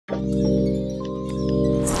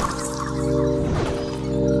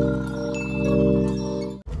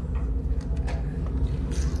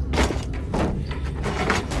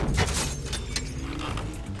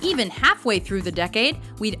even halfway through the decade,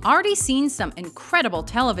 we'd already seen some incredible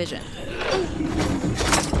television.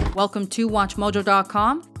 Welcome to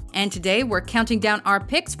WatchMojo.com, and today we're counting down our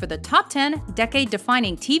picks for the top 10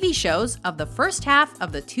 decade-defining TV shows of the first half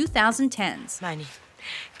of the 2010s. Manny,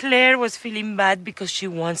 Claire was feeling bad because she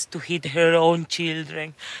wants to hit her own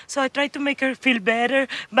children. So I tried to make her feel better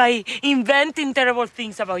by inventing terrible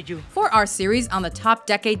things about you. For our series on the top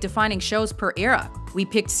decade-defining shows per era, we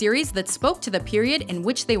picked series that spoke to the period in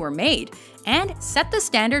which they were made and set the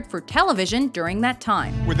standard for television during that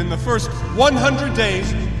time. Within the first 100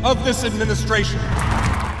 days of this administration.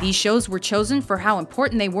 These shows were chosen for how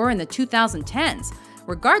important they were in the 2010s,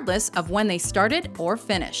 regardless of when they started or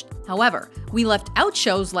finished. However, we left out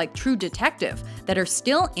shows like True Detective that are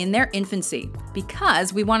still in their infancy,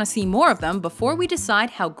 because we want to see more of them before we decide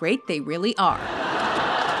how great they really are.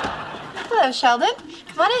 Hello, Sheldon.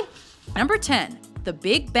 Come on in. Number 10. The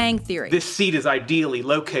Big Bang Theory. This seat is ideally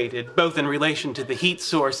located, both in relation to the heat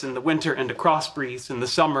source in the winter and a cross breeze in the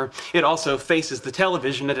summer. It also faces the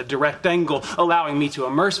television at a direct angle, allowing me to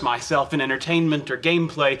immerse myself in entertainment or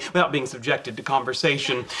gameplay without being subjected to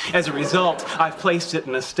conversation. As a result, I've placed it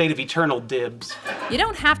in a state of eternal dibs. You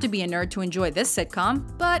don't have to be a nerd to enjoy this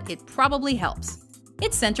sitcom, but it probably helps.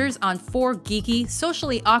 It centers on 4 geeky,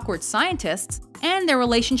 socially awkward scientists and their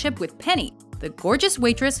relationship with Penny, the gorgeous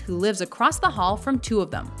waitress who lives across the hall from 2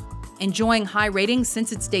 of them. Enjoying high ratings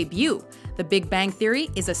since its debut, The Big Bang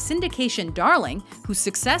Theory is a syndication darling whose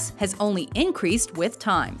success has only increased with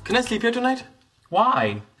time. Can I sleep here tonight?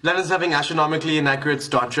 Why? Leonard's having astronomically inaccurate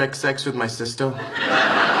Star Trek sex with my sister.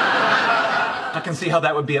 I can see how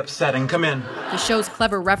that would be upsetting. Come in. The show's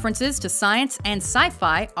clever references to science and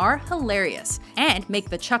sci-fi are hilarious and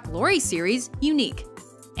make the Chuck Lorre series unique.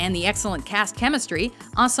 And the excellent cast chemistry,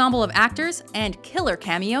 ensemble of actors, and killer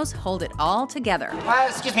cameos hold it all together.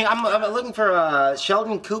 Excuse me, I'm looking for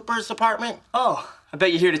Sheldon Cooper's apartment. Oh, I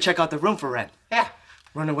bet you're here to check out the room for rent. Yeah.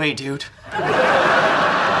 Run away, dude.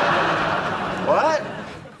 What?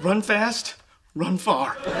 Run fast, run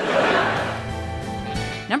far.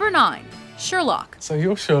 Number 9. Sherlock. So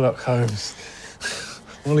you're Sherlock Holmes.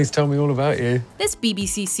 Wally's told me all about you. This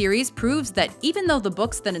BBC series proves that even though the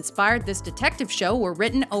books that inspired this detective show were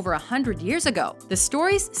written over 100 years ago, the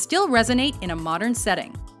stories still resonate in a modern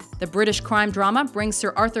setting. The British crime drama brings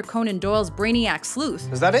Sir Arthur Conan Doyle's brainiac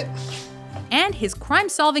sleuth. Is that it? And his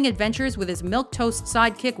crime-solving adventures with his milquetoast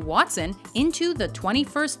sidekick Watson into the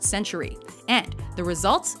 21st century. And the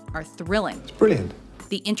results are thrilling. It's brilliant.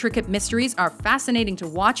 The intricate mysteries are fascinating to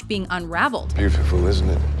watch being unraveled. Beautiful, isn't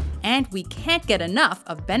it? And we can't get enough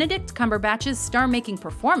of Benedict Cumberbatch's star-making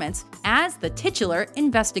performance as the titular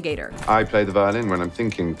investigator. I play the violin when I'm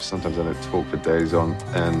thinking. Sometimes I don't talk for days on.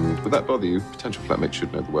 And would that bother you? Potential flatmates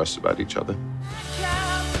should know the worst about each other.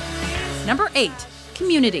 Number 8.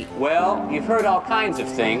 Community. Well, you've heard all kinds of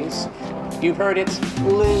things. You've heard it's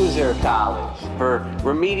loser college for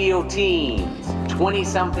remedial teens,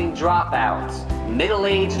 20-something dropouts,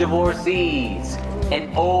 middle-aged divorcees,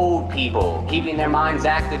 and old people keeping their minds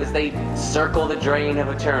active as they circle the drain of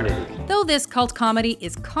eternity. Though this cult comedy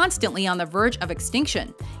is constantly on the verge of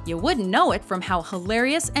extinction, you wouldn't know it from how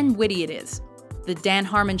hilarious and witty it is. The Dan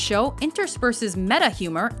Harmon Show intersperses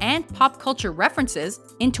meta-humor and pop culture references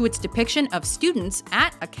into its depiction of students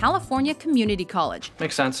at a California community college.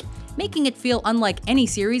 Makes sense. Making it feel unlike any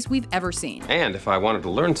series we've ever seen. And if I wanted to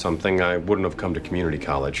learn something, I wouldn't have come to community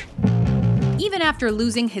college. Even after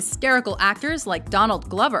losing hysterical actors like Donald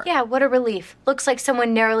Glover. Yeah, what a relief. Looks like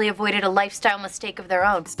someone narrowly avoided a lifestyle mistake of their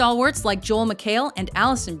own. Stalwarts like Joel McHale and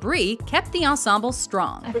Alison Brie kept the ensemble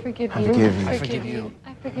strong. I forgive you. I forgive you. I forgive you.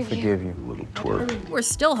 I forgive you. Little twerp. We're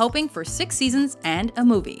still hoping for 6 seasons and a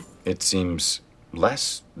movie. It seems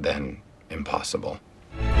less than impossible.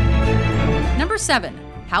 Number 7.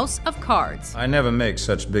 House of Cards. I never make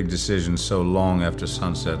such big decisions so long after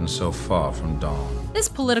sunset and so far from dawn. This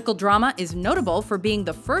political drama is notable for being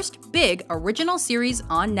the first big original series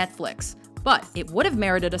on Netflix, but it would have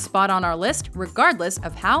merited a spot on our list regardless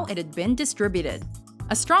of how it had been distributed.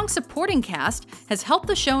 A strong supporting cast has helped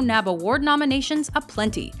the show nab award nominations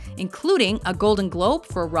aplenty, including a Golden Globe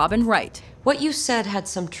for Robin Wright. What you said had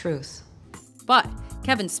some truth. But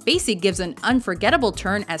Kevin Spacey gives an unforgettable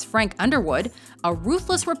turn as Frank Underwood, a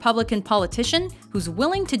ruthless Republican politician who's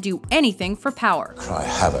willing to do anything for power. Cry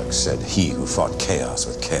havoc, said he who fought chaos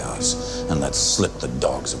with chaos and let slip the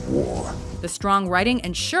dogs of war. The strong writing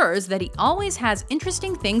ensures that he always has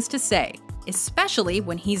interesting things to say, especially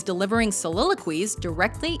when he's delivering soliloquies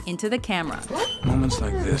directly into the camera. Moments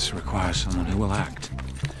like this require someone who will act.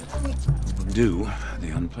 Who will do the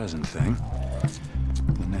unpleasant thing,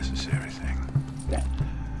 the necessary thing.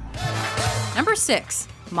 Number 6.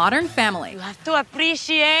 Modern Family. You have to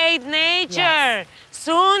appreciate nature. Yes.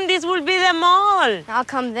 Soon this will be the mall. I'll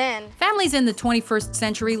come then. Families in the 21st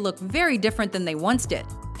century look very different than they once did.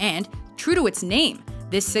 And, true to its name,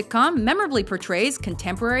 this sitcom memorably portrays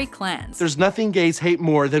contemporary clans. There's nothing gays hate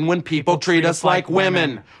more than when people treat us like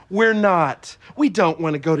women. We're not. We don't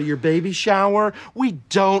want to go to your baby shower. We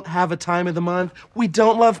don't have a time of the month. We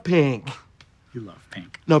don't love pink. You love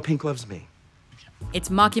pink. No, pink loves me. Its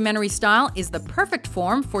mockumentary style is the perfect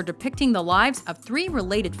form for depicting the lives of 3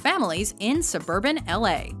 related families in suburban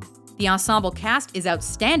LA. The ensemble cast is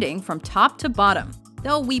outstanding from top to bottom,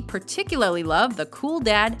 though we particularly love the cool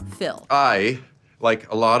dad, Phil. I, like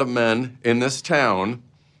a lot of men in this town,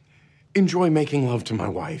 enjoy making love to my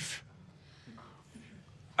wife.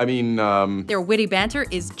 Their witty banter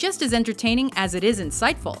is just as entertaining as it is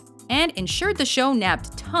insightful, and ensured the show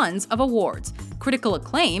nabbed tons of awards, critical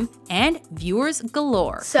acclaim, and viewers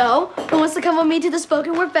galore. So, who wants to come with me to the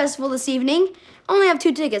Spoken Word Festival this evening? Only have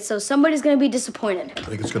 2 tickets, so somebody's gonna be disappointed. I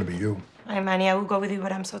think it's gonna be you. Hi, Manny, I will go with you,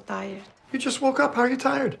 but I'm so tired. You just woke up. How are you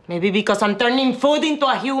tired? Maybe because I'm turning food into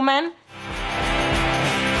a human.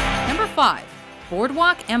 Number 5,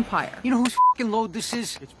 Boardwalk Empire. You know whose f***ing load this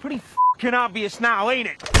is? It's pretty f***ing obvious now, ain't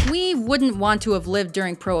it? We wouldn't want to have lived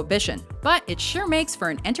during Prohibition, but it sure makes for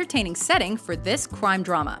an entertaining setting for this crime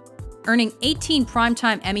drama. Earning 18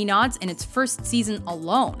 Primetime Emmy nods in its first season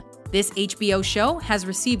alone, this HBO show has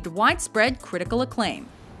received widespread critical acclaim.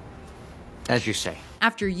 As you say.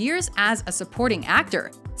 After years as a supporting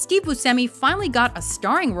actor, Steve Buscemi finally got a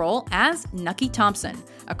starring role as Nucky Thompson,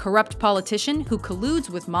 a corrupt politician who colludes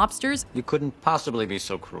with mobsters You couldn't possibly be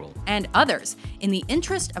so cruel. and others in the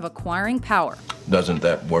interest of acquiring power. Doesn't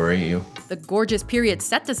that worry you? The gorgeous period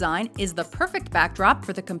set design is the perfect backdrop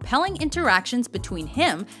for the compelling interactions between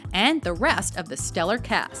him and the rest of the stellar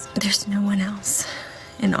cast. There's no one else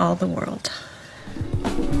in all the world.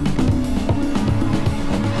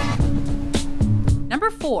 Number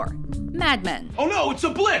 4, Mad Men. Oh no, it's a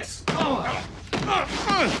blitz!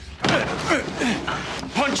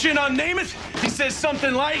 Punch in on Namath. He says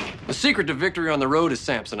something like, The secret to victory on the road is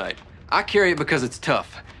Samsonite. I carry it because it's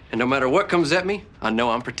tough, and no matter what comes at me, I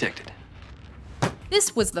know I'm protected.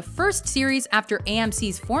 This was the first series after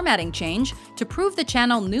AMC's formatting change to prove the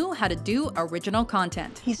channel knew how to do original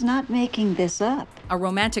content. He's not making this up. A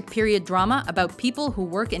romantic period drama about people who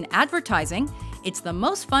work in advertising, it's the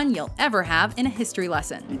most fun you'll ever have in a history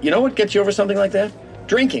lesson. You know what gets you over something like that?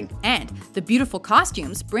 Drinking. And the beautiful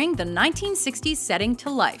costumes bring the 1960s setting to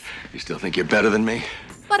life. You still think you're better than me?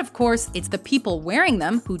 But of course, it's the people wearing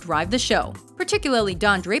them who drive the show, particularly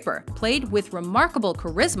Don Draper, played with remarkable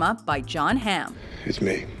charisma by John Hamm. It's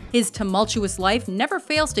me. His tumultuous life never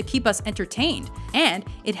fails to keep us entertained, and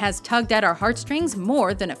it has tugged at our heartstrings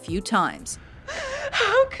more than a few times.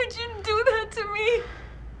 How could you do that to me?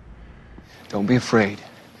 Don't be afraid,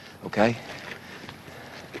 okay?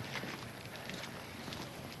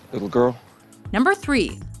 Little girl? Number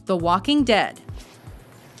 3, The Walking Dead.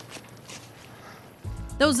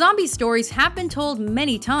 Though zombie stories have been told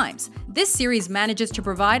many times, this series manages to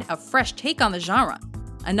provide a fresh take on the genre.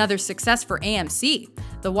 Another success for AMC,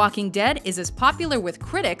 The Walking Dead is as popular with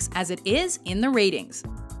critics as it is in the ratings.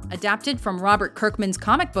 Adapted from Robert Kirkman's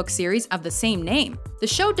comic book series of the same name, the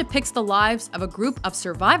show depicts the lives of a group of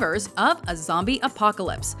survivors of a zombie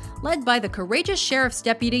apocalypse, led by the courageous sheriff's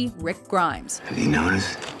deputy Rick Grimes. Have you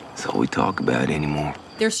noticed? It's all we talk about anymore.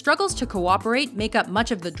 Their struggles to cooperate make up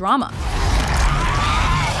much of the drama.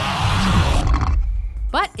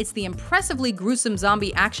 But it's the impressively gruesome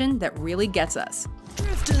zombie action that really gets us.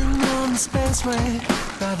 Drifting on the spaceway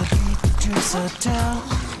by the Beat Juice Hotel,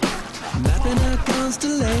 mapping out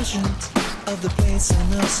constellations of the place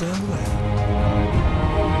in us away.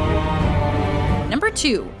 Number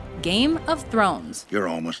 2, Game of Thrones. You're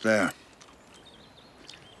almost there.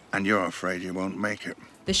 And you're afraid you won't make it.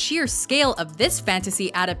 The sheer scale of this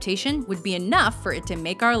fantasy adaptation would be enough for it to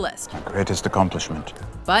make our list. Greatest accomplishment.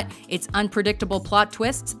 But its unpredictable plot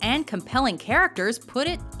twists and compelling characters put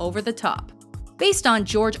it over the top. Based on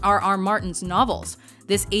George R.R. Martin's novels,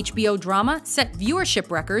 this HBO drama set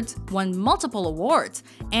viewership records, won multiple awards,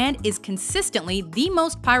 and is consistently the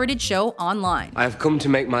most pirated show online. I have come to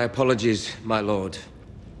make my apologies, my lord,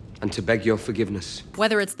 and to beg your forgiveness.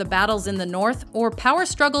 Whether it's the battles in the North or power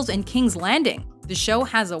struggles in King's Landing, the show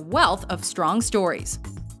has a wealth of strong stories.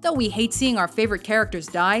 Though we hate seeing our favorite characters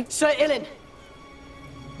die, Sir Ilan,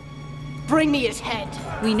 bring me his head.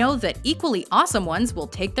 We know that equally awesome ones will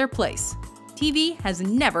take their place. TV has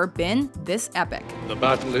never been this epic. The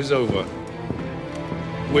battle is over.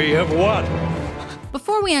 We have won.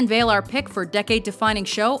 Before we unveil our pick for decade-defining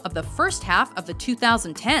show of the first half of the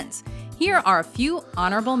 2010s, Here are a few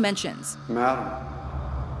honorable mentions. Madam,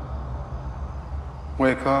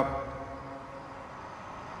 wake up.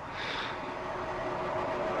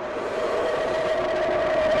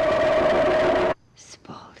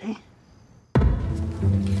 Spaulding.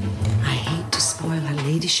 I hate to spoil her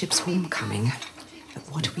ladyship's homecoming, but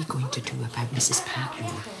what are we going to do about Mrs. Patton?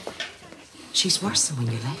 She's worse than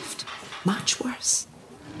when you left. Much worse.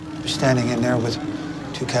 Standing in there with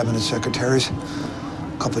 2 cabinet secretaries,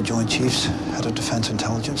 a couple of joint chiefs, head of defense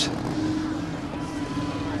intelligence.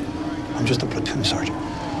 I'm just a platoon sergeant.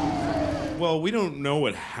 Well, we don't know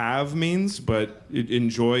what have means, but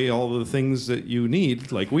enjoy all the things that you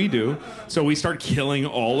need, like we do. So we start killing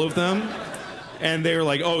all of them. And they were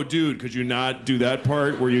like, oh, dude, could you not do that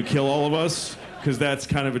part where you kill all of us? Because that's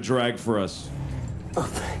kind of a drag for us.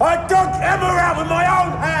 I dug Emma out with my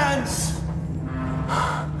own hands!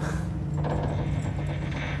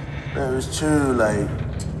 It was too late.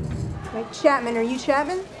 Wait, Chapman, are you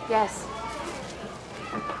Chapman? Yes.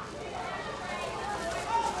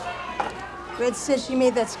 Red said she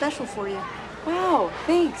made that special for you. Wow,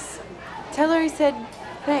 thanks. Tell her I said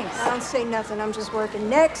thanks. I don't say nothing, I'm just working.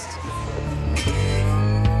 Next.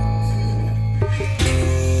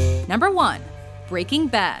 Number 1, Breaking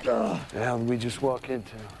Bad. The hell did we just walk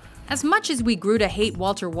into? As much as we grew to hate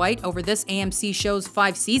Walter White over this AMC show's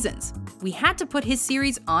 5 seasons, we had to put his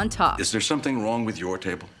series on top. Is there something wrong with your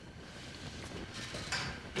table?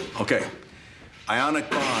 Okay. Ionic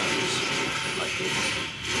bonds.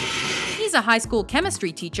 He's a high school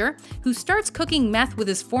chemistry teacher who starts cooking meth with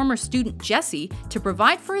his former student Jesse to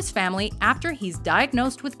provide for his family after he's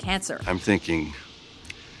diagnosed with cancer. I'm thinking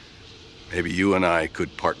maybe you and I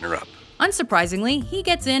could partner up. Unsurprisingly, he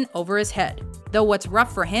gets in over his head. Though what's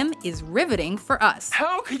rough for him is riveting for us.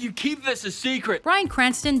 How could you keep this a secret? Bryan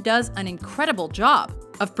Cranston does an incredible job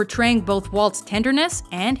of portraying both Walt's tenderness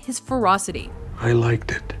and his ferocity. I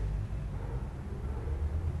liked it.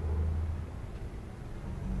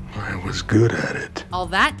 I was good at it. All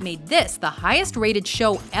that made this the highest rated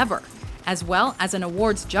show ever, as well as an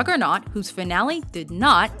awards juggernaut whose finale did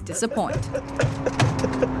not disappoint.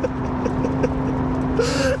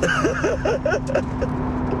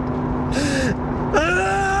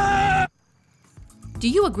 Do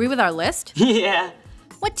you agree with our list? Yeah.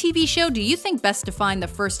 What TV show do you think best defined the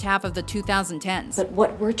first half of the 2010s? But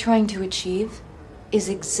what we're trying to achieve is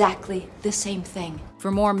exactly the same thing. For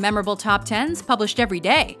more memorable top 10s published every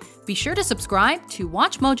day, be sure to subscribe to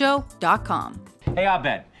WatchMojo.com. Hey,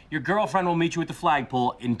 Abed, your girlfriend will meet you at the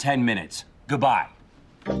flagpole in 10 minutes. Goodbye.